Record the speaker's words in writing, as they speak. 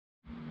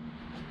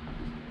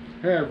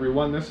Hey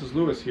everyone, this is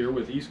Lewis here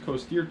with East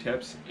Coast Deer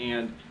Tips,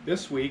 and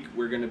this week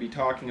we're going to be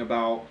talking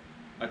about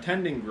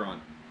attending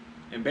grunt.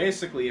 And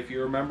basically, if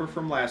you remember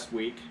from last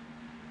week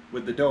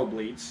with the doe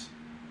bleats,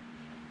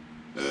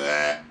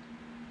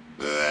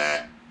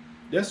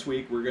 this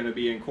week we're going to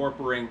be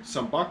incorporating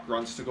some buck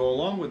grunts to go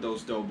along with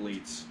those doe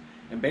bleats.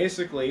 And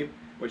basically,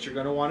 what you're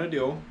going to want to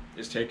do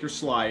is take your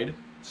slide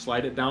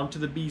it down to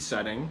the B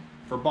setting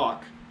for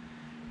buck,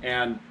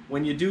 and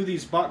when you do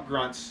these buck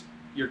grunts,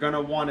 you're going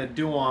to want to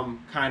do them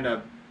kind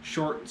of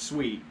short and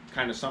sweet,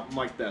 kind of something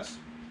like this.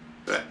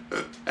 And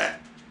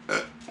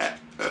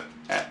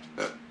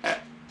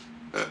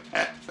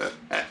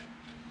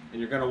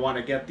you're going to want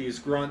to get these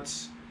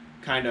grunts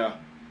kind of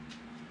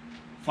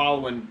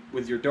following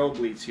with your doe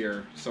bleats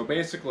here. So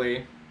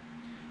basically,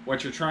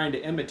 what you're trying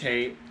to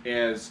imitate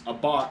is a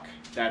buck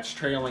that's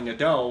trailing a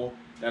doe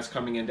that's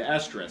coming into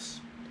estrus.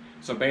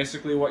 So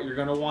basically what you're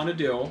going to want to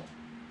do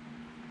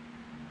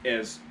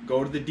is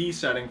go to the D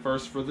setting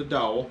first for the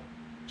doe,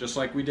 just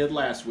like we did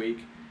last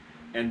week,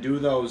 and do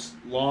those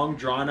long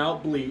drawn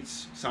out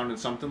bleats sounding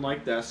something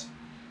like this.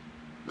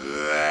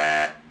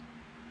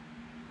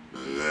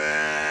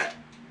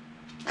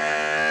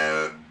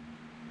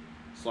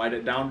 Slide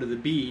it down to the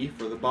B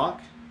for the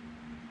buck.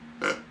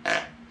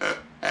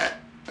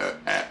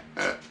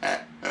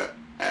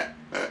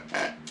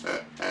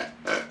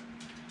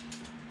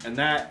 And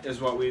that is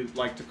what we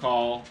like to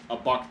call a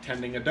buck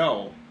tending a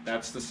doe.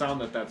 That's the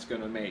sound that that's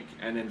going to make.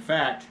 And in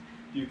fact,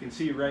 you can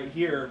see right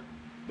here,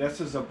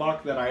 this is a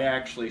buck that I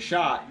actually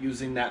shot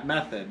using that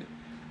method.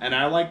 And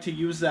I like to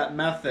use that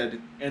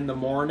method in the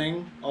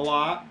morning a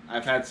lot.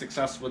 I've had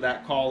success with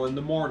that call in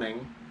the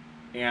morning.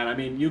 And I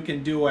mean, you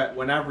can do it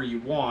whenever you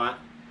want.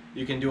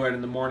 You can do it in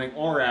the morning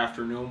or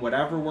afternoon,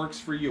 whatever works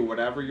for you,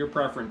 whatever your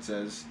preference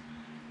is.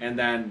 And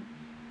then,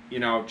 you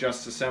know,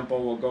 just as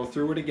simple, we'll go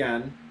through it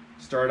again.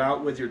 Start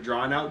out with your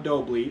drawn out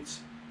doe bleats.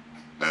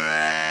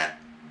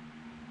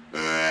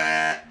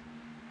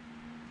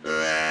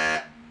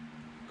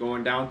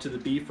 Going down to the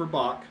B for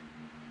buck.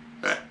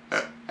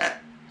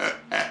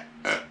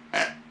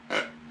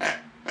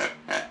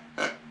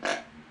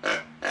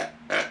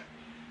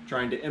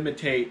 Trying to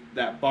imitate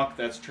that buck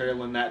that's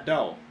trailing that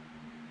doe.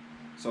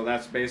 So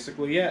that's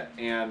basically it,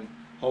 and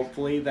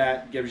hopefully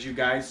that gives you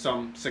guys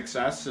some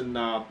success. And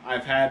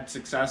I've had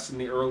success in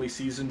the early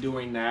season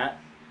doing that,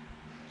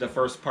 the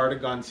first part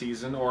of gun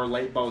season or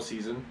late bow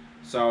season.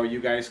 So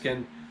you guys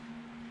can,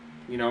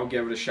 you know,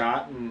 give it a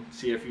shot and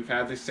see if you've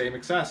had the same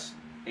success.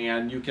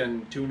 And you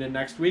can tune in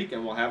next week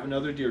and we'll have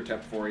another deer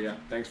tip for you.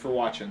 Thanks for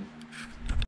watching.